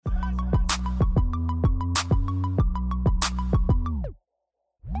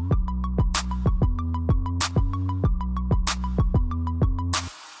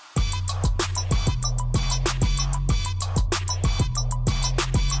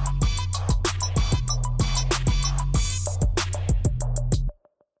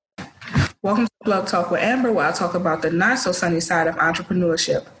Welcome to Plug Talk with Amber, where I talk about the not so sunny side of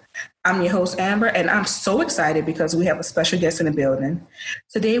entrepreneurship. I'm your host, Amber, and I'm so excited because we have a special guest in the building.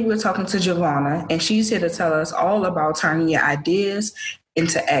 Today, we're talking to Giovanna, and she's here to tell us all about turning your ideas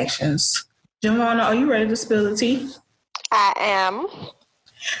into actions. Giovanna, are you ready to spill the tea? I am.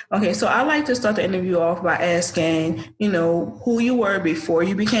 Okay, so I like to start the interview off by asking, who you were before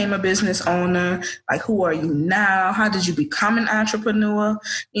you became a business owner. Like, who are you now? How did you become an entrepreneur?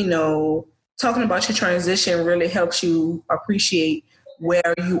 Talking about your transition really helps you appreciate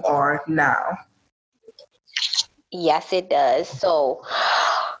where you are now. Yes, it does. So,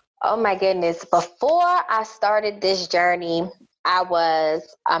 oh my goodness, before I started this journey, I was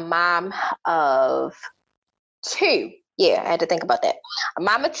a mom of two. Yeah, I had to think about that. A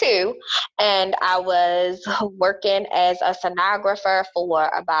mom of two, and I was working as a sonographer for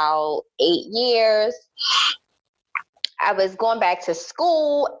about 8 years. I was going back to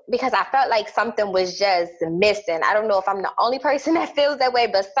school because I felt like something was just missing. I don't know if I'm the only person that feels that way,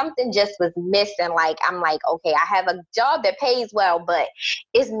 but something just was missing. Like, I'm like, okay, I have a job that pays well, but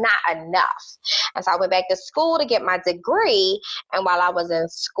it's not enough. And so I went back to school to get my degree. And while I was in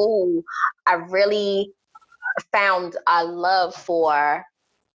school, I really found a love for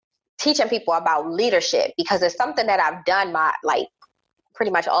teaching people about leadership because it's something that I've done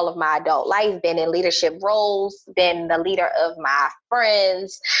pretty much all of my adult life, been in leadership roles, been the leader of my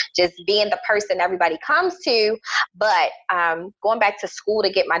friends, just being the person everybody comes to. But going back to school to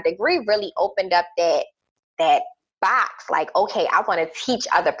get my degree really opened up that box. Like, okay, I want to teach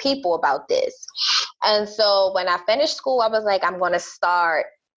other people about this. And so when I finished school, I was like, I'm going to start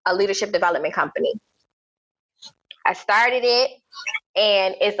a leadership development company. I started it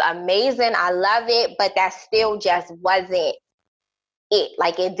and it's amazing. I love it, but that still just wasn't it.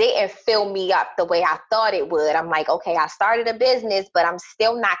 Like, it didn't fill me up the way I thought it would. I'm like, okay, I started a business, but I'm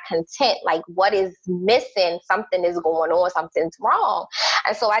still not content. Like, what is missing? Something is going on. Something's wrong.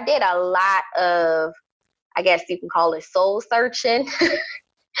 And so I did a lot of, I guess you can call it soul searching.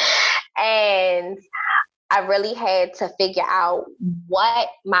 And I really had to figure out what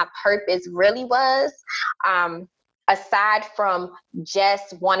my purpose really was. Aside from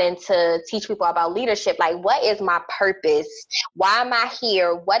just wanting to teach people about leadership, like, what is my purpose? Why am I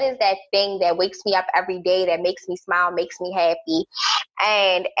here? What is that thing that wakes me up every day, that makes me smile, makes me happy?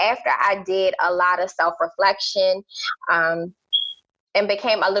 And after I did a lot of self-reflection and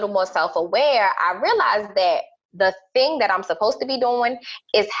became a little more self-aware, I realized that the thing that I'm supposed to be doing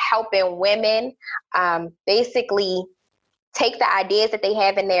is helping women basically take the ideas that they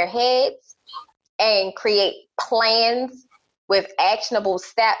have in their heads and create plans with actionable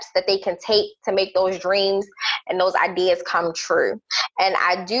steps that they can take to make those dreams and those ideas come true. And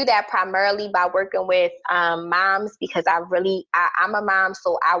I do that primarily by working with moms because I'm a mom,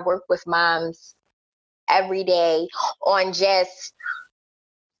 so I work with moms every day on just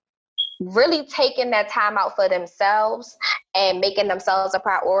really taking that time out for themselves and making themselves a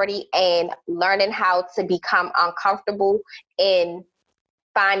priority and learning how to become uncomfortable in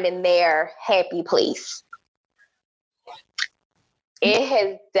finding their happy place. It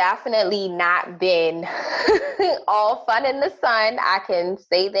has definitely not been all fun in the sun. I can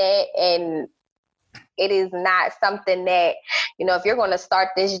say that. And it is not something that, if you're going to start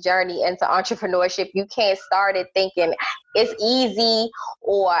this journey into entrepreneurship, you can't start it thinking it's easy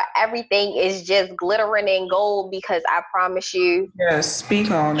or everything is just glittering in gold, because I promise you. Yes, speak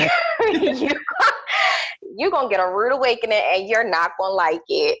on it. You're going to get a rude awakening and you're not going to like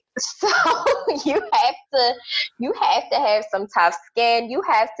it. So you have to have some tough skin. You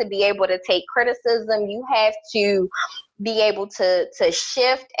have to be able to take criticism. You have to be able to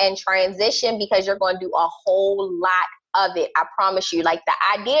shift and transition, because you're going to do a whole lot of it. I promise you. Like,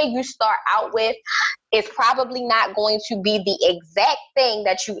 the idea you start out with is probably not going to be the exact thing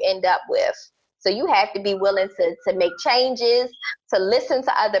that you end up with. So you have to be willing to make changes, to listen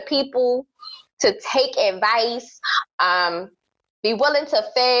to other people, to take advice, be willing to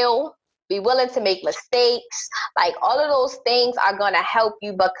fail, be willing to make mistakes. Like, all of those things are going to help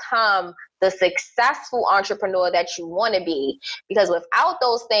you become the successful entrepreneur that you want to be. Because without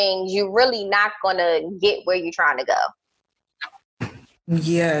those things, you're really not going to get where you're trying to go.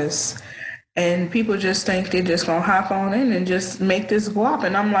 Yes. And people just think they're just going to hop on in and just make this go up.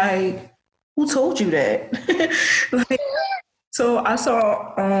 And I'm like, who told you that? So I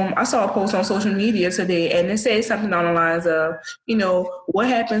saw a post on social media today, and it said something on the lines of, what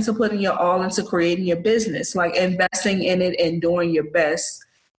happens to putting your all into creating your business, like investing in it and doing your best,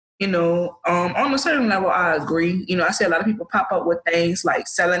 On a certain level, I agree. I see a lot of people pop up with things like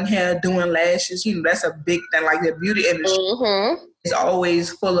selling hair, doing lashes. That's a big thing. Like the beauty industry is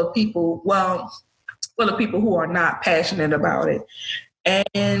always full of people. Well, full of people who are not passionate about it.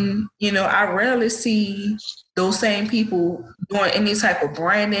 And, I rarely see those same people doing any type of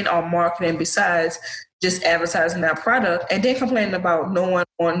branding or marketing besides just advertising their product and then complaining about no one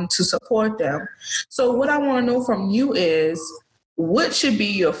wanting to support them. So what I want to know from you is, what should be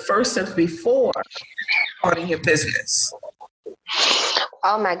your first steps before starting your business?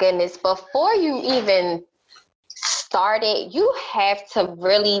 Oh my goodness. Before you even start it, you have to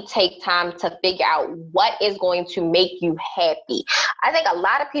really take time to figure out what is going to make you happy. I think a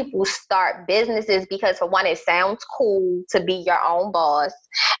lot of people start businesses because, for one, it sounds cool to be your own boss,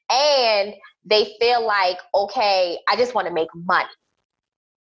 and they feel like, okay, I just want to make money.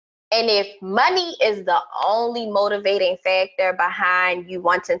 And if money is the only motivating factor behind you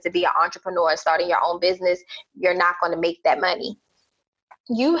wanting to be an entrepreneur and starting your own business, you're not going to make that money.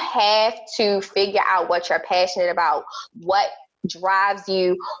 You have to figure out what you're passionate about, what drives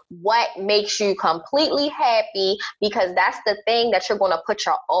you, what makes you completely happy, because that's the thing that you're going to put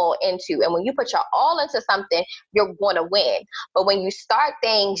your all into. And when you put your all into something, you're going to win. But when you start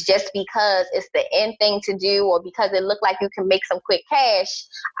things just because it's the end thing to do, or because it looks like you can make some quick cash,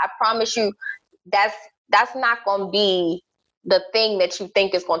 I promise you that's not going to be the thing that you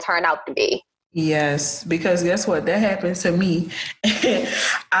think is going to turn out to be. Yes, because guess what? That happened to me.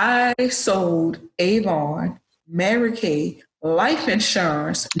 I sold Avon, Mary Kay, life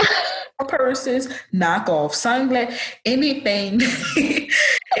insurance, purses, knockoff sunglasses, anything I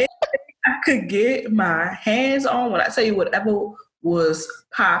could get my hands on. When I tell you whatever was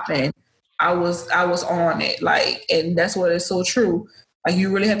popping, I was on it. Like, and that's what is so true. Like,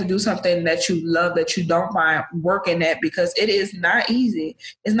 you really have to do something that you love, that you don't mind working at, because it is not easy.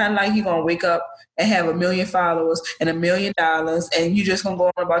 It's not like you're going to wake up and have 1 million followers and $1 million and you just going to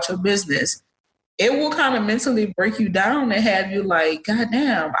go on about your business. It will kind of mentally break you down and have you like, God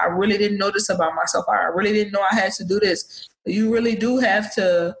damn, I really didn't know this about myself. I really didn't know I had to do this. You really do have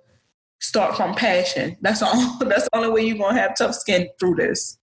to start from passion. That's the only way you're going to have tough skin through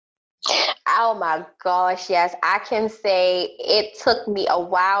this. Oh my gosh, yes. I can say it took me a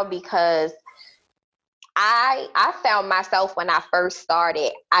while, because I found myself, when I first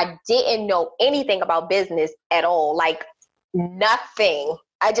started, I didn't know anything about business at all, like nothing.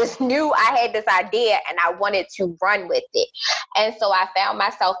 I just knew I had this idea and I wanted to run with it. And so I found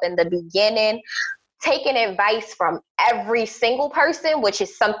myself in the beginning taking advice from every single person, which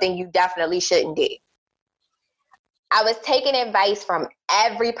is something you definitely shouldn't do. I was taking advice from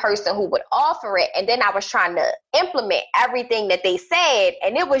every person who would offer it, and then I was trying to implement everything that they said,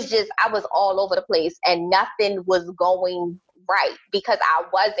 and it was just, I was all over the place and nothing was going right, because I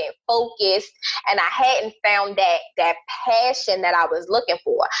wasn't focused and I hadn't found that passion that I was looking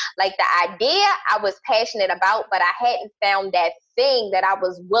for. Like, the idea I was passionate about, but I hadn't found that thing that I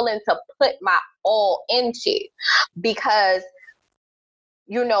was willing to put my all into, because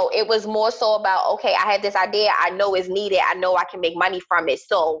it was more so about, okay, I had this idea, I know it's needed, I know I can make money from it,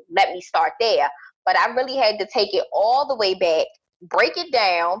 so let me start there. But I really had to take it all the way back, break it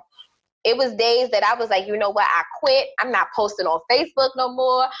down. It was days that I was like, you know what, I quit. I'm not posting on Facebook no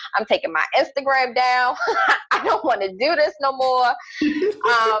more. I'm taking my Instagram down. I don't want to do this no more.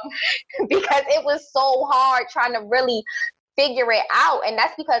 Because it was so hard trying to really figure it out. And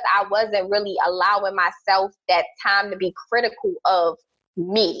that's because I wasn't really allowing myself that time to be critical of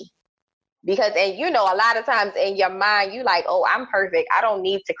me. Because, and a lot of times in your mind, you like, oh, I'm perfect, I don't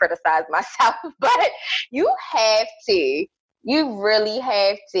need to criticize myself. But you have to. You really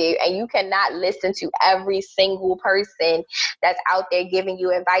have to. And you cannot listen to every single person that's out there giving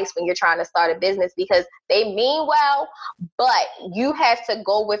you advice when you're trying to start a business, because they mean well, but you have to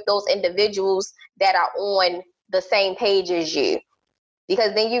go with those individuals that are on the same page as you.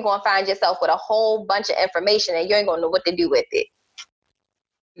 Because then you're going to find yourself with a whole bunch of information and you ain't going to know what to do with it.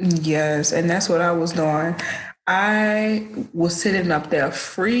 Yes, and that's what I was doing. I was sitting up there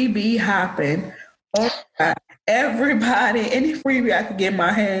freebie hopping on everybody, any freebie I could get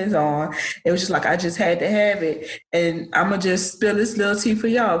my hands on. It was just like I just had to have it. And I'm going to just spill this little tea for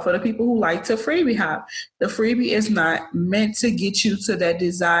y'all, for the people who like to freebie hop. The freebie is not meant to get you to that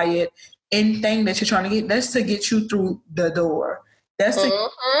desired end thing that you're trying to get. That's to get you through the door. That's the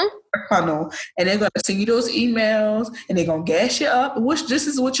funnel. And they're going to send you those emails and they're going to gas you up, which this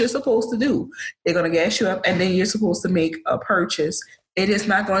is what you're supposed to do. They're going to gas you up and then you're supposed to make a purchase. It is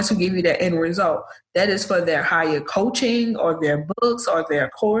not going to give you that end result. That is for their higher coaching or their books or their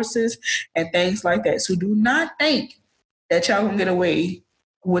courses and things like that. So do not think that y'all going to get away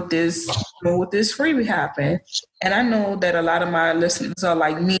with this freebie happen? And I know that a lot of my listeners are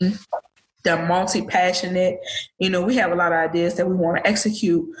like me. They're multi-passionate. We have a lot of ideas that we want to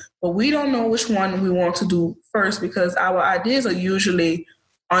execute, but we don't know which one we want to do first because our ideas are usually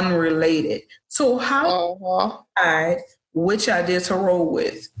unrelated. So how decide which idea to roll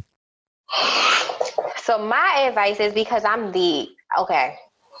with? So my advice is, because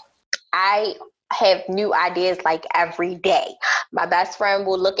I have new ideas like every day. My best friend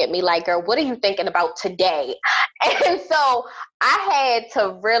will look at me like, girl, what are you thinking about today? And so I had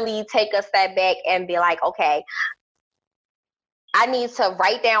to really take a step back and be like, okay, I need to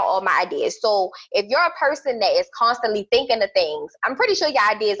write down all my ideas. So if you're a person that is constantly thinking of things, I'm pretty sure your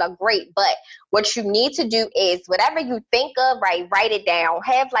ideas are great, but what you need to do is whatever you think of, write it down.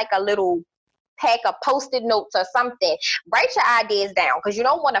 Have like a little pack of Post-it notes or something. Write your ideas down because you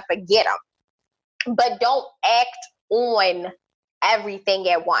don't want to forget them, but don't act on everything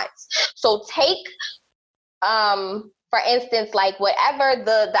at once. So take, for instance, like whatever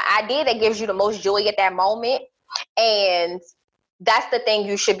the idea that gives you the most joy at that moment, and that's the thing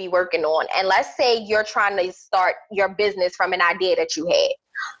you should be working on. And let's say you're trying to start your business from an idea that you had.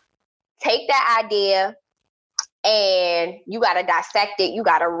 Take that idea and you got to dissect it. You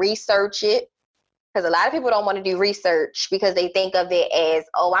got to research it. Because a lot of people don't want to do research because they think of it as,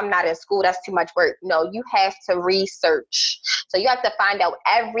 oh, I'm not in school, that's too much work. No, you have to research. So you have to find out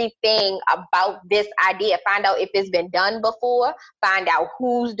everything about this idea. Find out if it's been done before. Find out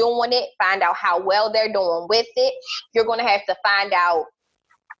who's doing it. Find out how well they're doing with it. You're going to have to find out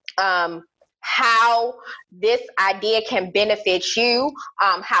how this idea can benefit you,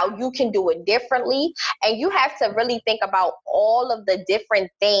 how you can do it differently. And you have to really think about all of the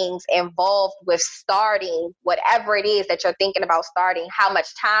different things involved with starting whatever it is that you're thinking about starting, how much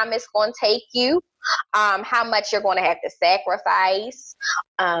time it's going to take you, how much you're going to have to sacrifice.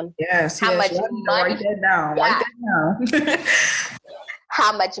 How much money, write that down. Yeah. Write that down.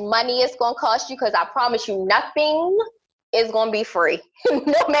 How much money it's going to cost you, because I promise you nothing is going to be free.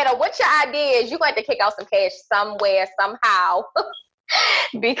 No matter what your idea is, you're going to have to kick out some cash somewhere, somehow,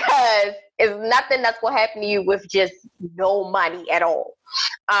 because it's nothing that's going to happen to you with just no money at all.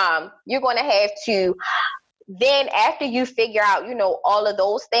 You're going to have to, then after you figure out, all of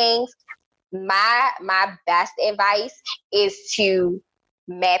those things, my best advice is to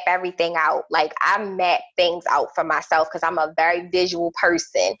map everything out. Like, I map things out for myself because I'm a very visual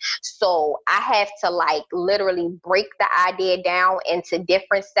person. So I have to literally break the idea down into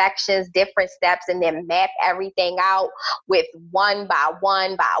different sections, different steps, and then map everything out with one by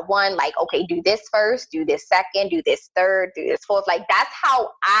one by one. Like, okay, do this first, do this second, do this third, do this fourth. Like, that's how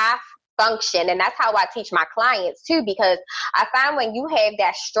I function, and that's how I teach my clients too, because I find when you have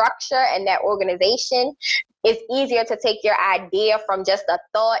that structure and that organization, it's easier to take your idea from just a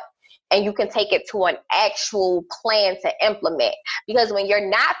thought and you can take it to an actual plan to implement. Because when you're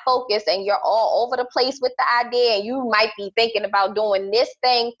not focused and you're all over the place with the idea, and you might be thinking about doing this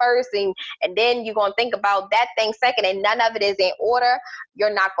thing first and then you're going to think about that thing second, and none of it is in order,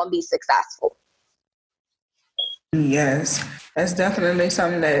 you're not going to be successful. Yes, that's definitely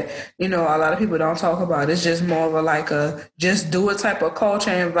something that, a lot of people don't talk about. It's just more of a just do it type of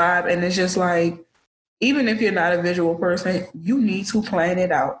culture and vibe. And it's just like, even if you're not a visual person, you need to plan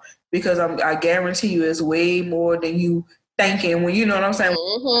it out, because I guarantee you it's way more than you thinking. When you know what I'm saying,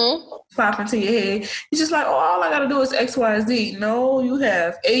 pop into your head, it's just like, oh, all I got to do is X, Y, Z. No, you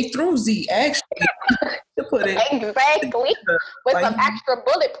have A through Z, actually, to put it. Exactly. With some extra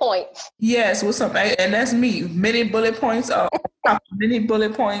bullet points. Yes, with some, and that's me. Many bullet points, many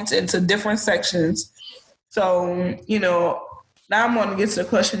bullet points into different sections. So, now I'm going to get to the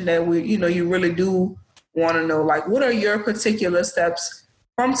question that you really do want to know, what are your particular steps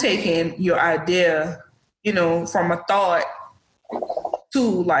from taking your idea, from a thought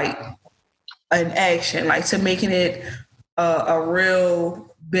to an action, to making it a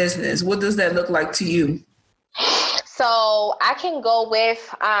real business? What does that look like to you? So I can go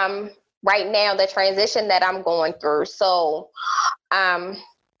with right now the transition that I'm going through. So I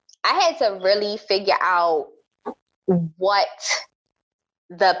had to really figure out what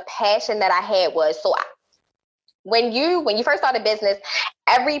the passion that I had was. So when you first start a business,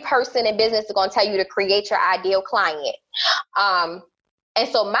 every person in business is going to tell you to create your ideal client. And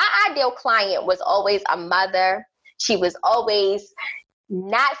so my ideal client was always a mother. She was always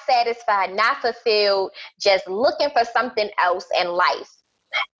not satisfied, not fulfilled, just looking for something else in life.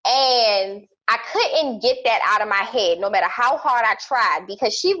 And I couldn't get that out of my head, no matter how hard I tried,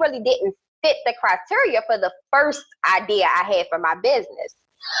 because she really didn't fit the criteria for the first idea I had for my business.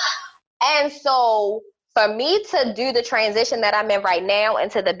 And so for me to do the transition that I'm in right now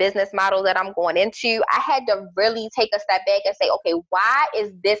into the business model that I'm going into, I had to really take a step back and say, okay, why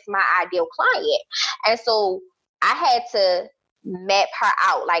is this my ideal client? And so I had to map her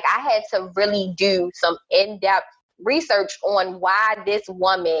out. Like, I had to really do some in-depth research on why this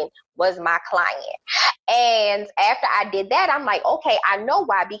woman was my client. And after I did that, I'm like, okay, I know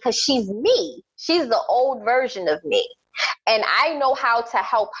why, because she's me. She's the old version of me. And I know how to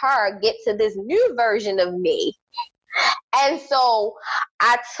help her get to this new version of me. And so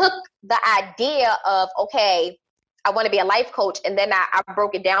I took the idea of, okay, I want to be a life coach. And then I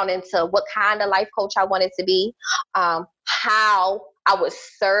broke it down into what kind of life coach I wanted to be, how I was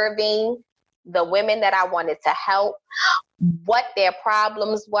serving the women that I wanted to help, what their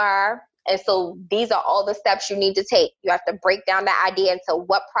problems were. And so these are all the steps you need to take. You have to break down the idea into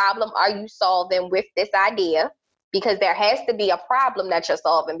what problem are you solving with this idea, because there has to be a problem that you're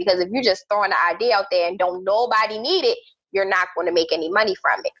solving. Because if you're just throwing the idea out there and don't nobody need it, you're not going to make any money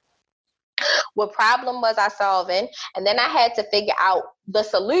from it. What problem was I solving? And then I had to figure out the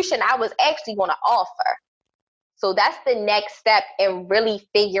solution I was actually going to offer. So that's the next step in really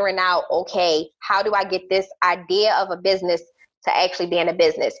figuring out, okay, how do I get this idea of a business to actually being a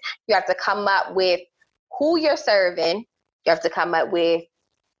business? You have to come up with who you're serving. You have to come up with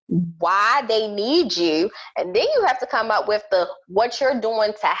why they need you. And then you have to come up with what you're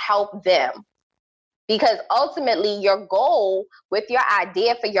doing to help them. Because ultimately your goal with your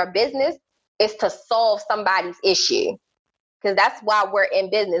idea for your business is to solve somebody's issue. Because that's why we're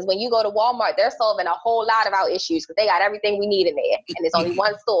in business. When you go to Walmart, they're solving a whole lot of our issues because they got everything we need in there. And it's only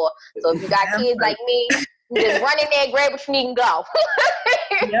one store. So if you got kids like me, you just run in there, grab what you need and go.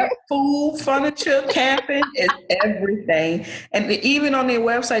 Yep, food, furniture, camping, it's everything. And even on their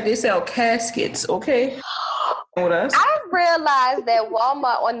website, they sell caskets, okay? With us. I realized that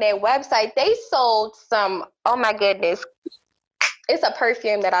Walmart on their website, they sold some, oh my goodness. It's a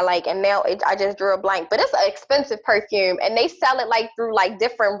perfume that I like, and now I just drew a blank, but it's an expensive perfume, and they sell it like through like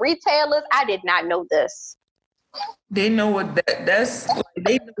different retailers. I did not know this. They know what that's.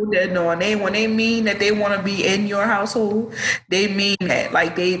 They know what they're doing. When they mean that they want to be in your household, they mean that.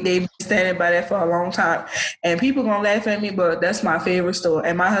 Like they been standing by that for a long time, and people gonna laugh at me, but that's my favorite store.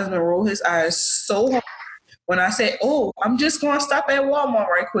 And my husband rolled his eyes so hard when I said, "Oh, I'm just gonna stop at Walmart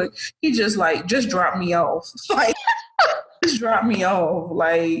right quick." He just drop me off. Like, just drop me off.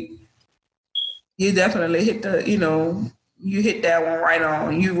 Like, you definitely hit you hit that one right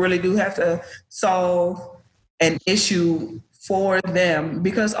on. You really do have to solve an issue for them,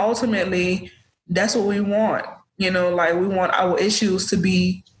 because ultimately that's what we want. Like, we want our issues to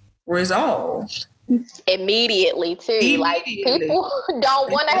be resolved immediately too. Like, people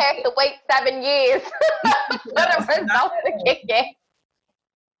don't want to have to wait 7 years for the results to kick in.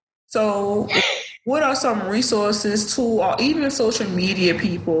 So what are some resources or even social media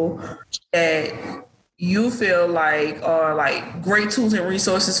people that you feel like are like great tools and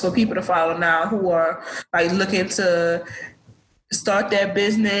resources for people to follow now who are like looking to start their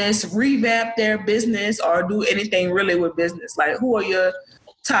business, revamp their business, or do anything really with business? Like, who are your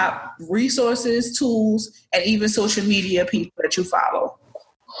top resources, tools, and even social media people that you follow?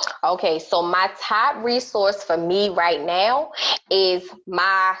 Okay, so my top resource for me right now is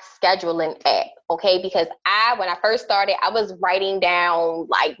my scheduling app. Okay, because when I first started, I was writing down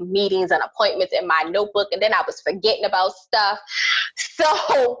like meetings and appointments in my notebook, and then I was forgetting about stuff.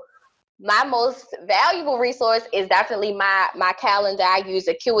 So my most valuable resource is definitely my calendar. I use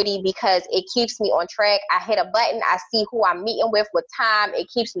Acuity because it keeps me on track. I hit a button, I see who I'm meeting with, what time. It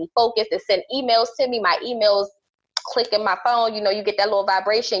keeps me focused. It sends emails to me. My emails click in my phone. You get that little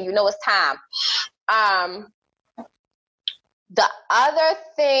vibration. It's time. The other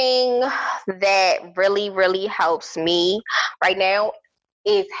thing that really, really helps me right now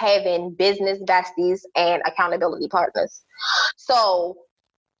is having business besties and accountability partners. So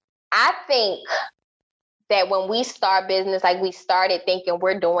I think that when we start business, like, we started thinking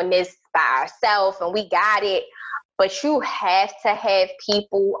we're doing this by ourselves and we got it, but you have to have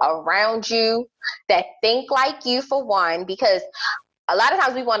people around you that think like you, for one, because a lot of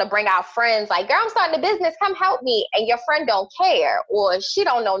times we want to bring our friends, like, girl, I'm starting a business, come help me. And your friend don't care, or she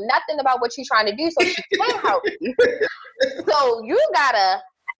don't know nothing about what you're trying to do, so she can't help you. So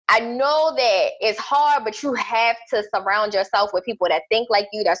I know that it's hard, but you have to surround yourself with people that think like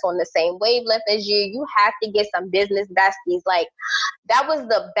you, that's on the same wavelength as you. You have to get some business besties. Like, that was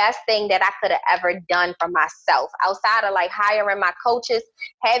the best thing that I could have ever done for myself. Outside of like hiring my coaches,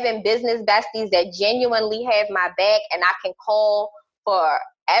 having business besties that genuinely have my back and I can call for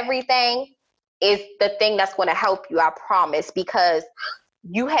everything is the thing that's going to help you, I promise. Because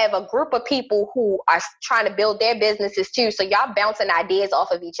you have a group of people who are trying to build their businesses too. So y'all bouncing ideas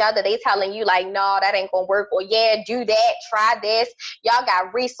off of each other. They telling you like, no, that ain't gonna work. Or yeah, do that, try this. Y'all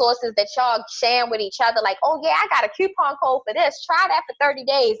got resources that y'all sharing with each other. Like, oh yeah, I got a coupon code for this. Try that for 30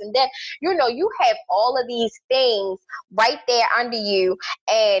 days. And then, you have all of these things right there under you.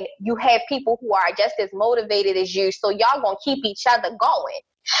 And you have people who are just as motivated as you. So y'all gonna keep each other going.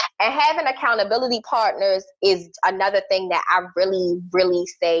 And having accountability partners is another thing that I really, really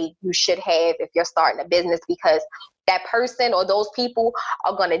say you should have if you're starting a business, because that person or those people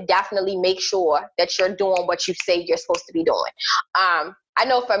are going to definitely make sure that you're doing what you say you're supposed to be doing. I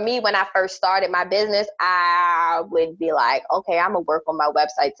know for me, when I first started my business, I would be like, okay, I'm going to work on my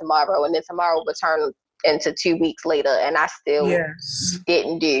website tomorrow. And then tomorrow would turn into 2 weeks later. And I still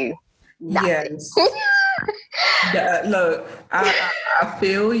didn't do nothing. Yes. Look, I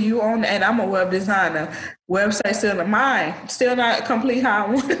feel you on, and I'm a web designer. Website still mine, still not complete how I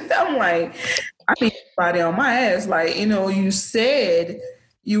want it. I'm like, I need somebody on my ass. Like, you said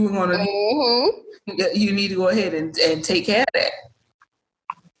you were gonna, you need to go ahead and take care of that.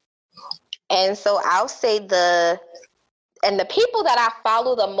 And so I'll say the people that I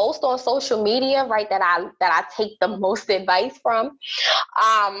follow the most on social media, right, that I take the most advice from,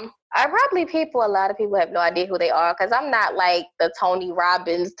 are probably people, a lot of people have no idea who they are, because I'm not like the Tony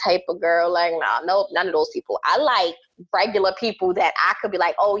Robbins type of girl. Like, nope, none of those people. I like regular people that I could be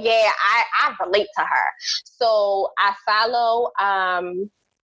like, oh yeah, I relate to her. So I follow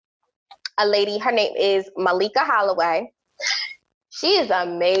a lady, her name is Malika Holloway. She is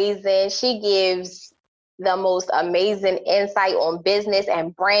amazing. She gives the most amazing insight on business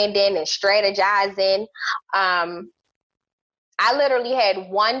and branding and strategizing. I literally had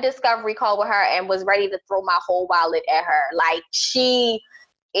one discovery call with her and was ready to throw my whole wallet at her. Like, she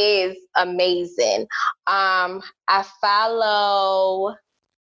is amazing. I follow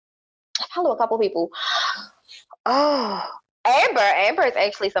a couple people. Oh, Amber is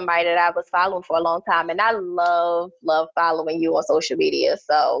actually somebody that I was following for a long time, and I love following you on social media.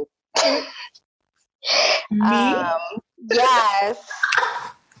 So, me? Yes,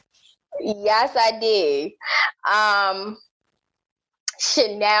 I did.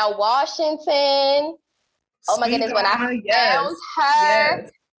 Chanel Washington. Oh my goodness, when I found her,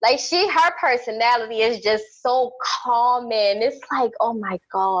 like her personality is just so calming. It's like, oh my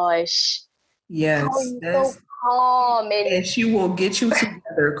gosh. Yes. So calm. And she will get you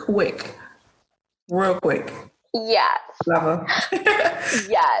together quick. Real quick. Yes. Love her.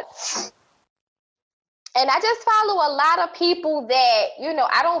 Yes. And I just follow a lot of people that,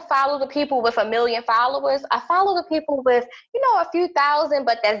 I don't follow the people with 1 million followers. I follow the people with, a few thousand,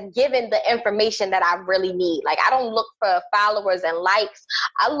 but that's given the information that I really need. Like, I don't look for followers and likes.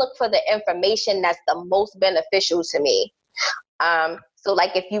 I look for the information that's the most beneficial to me. So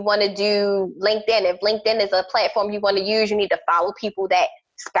like, if you want to do LinkedIn, if LinkedIn is a platform you want to use, you need to follow people that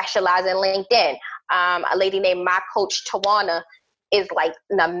specialize in LinkedIn. A lady named My Coach Tawana is like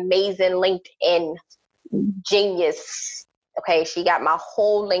an amazing LinkedIn genius. Okay, she got my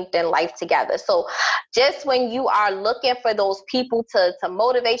whole LinkedIn life together. So just when you are looking for those people to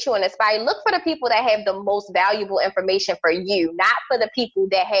motivate you and inspire, look for the people that have the most valuable information for you, not for the people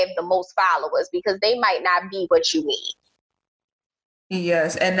that have the most followers, because they might not be what you need.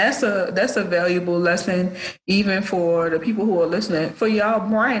 Yes, and that's a valuable lesson even for the people who are listening. For y'all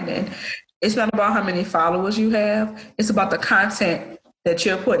branding, it's not about how many followers you have. It's about the content that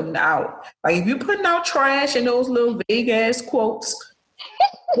you're putting out. Like, if you're putting out trash and those little vague ass quotes,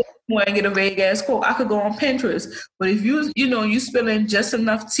 when I get a vague ass quote, I could go on Pinterest. But if you spilling just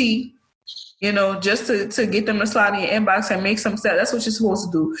enough tea, just to get them to slide in your inbox and make some sense, that's what you're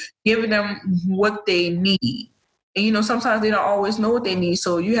supposed to do. Giving them what they need. And sometimes they don't always know what they need.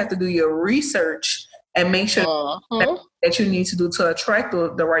 So you have to do your research and make sure that you need to do to attract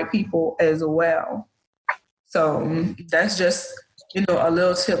the right people as well. So that's just a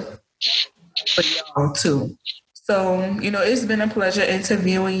little tip for y'all too. So, it's been a pleasure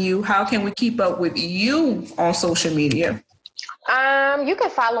interviewing you. How can we keep up with you on social media? You can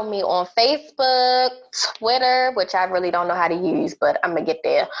follow me on Facebook, Twitter, which I really don't know how to use, but I'm going to get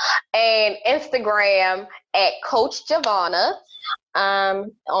there, and Instagram at Coach Javonna.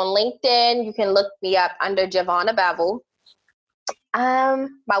 On LinkedIn, you can look me up under Javonna Bevel. My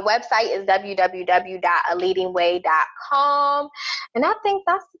website is www.aleadingway.com, and I think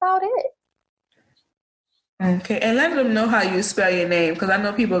that's about it. Okay, and let them know how you spell your name, because I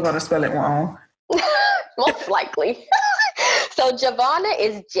know people are going to spell it wrong. Most likely. So Javonna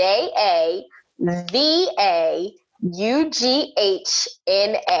is JAVAVONNA. UGHNA.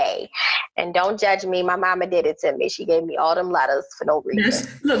 And don't judge me. My mama did it to me. She gave me all them letters for no reason.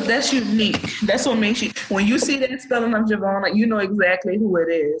 That's unique. That's what makes you, when you see that spelling of Javonna, you know exactly who it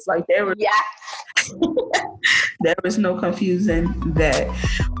is. Like there is no confusing that.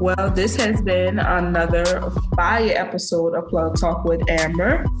 Well, this has been another fire episode of Plug Talk with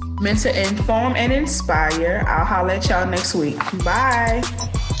Amber, meant to inform and inspire. I'll holler at y'all next week. Bye.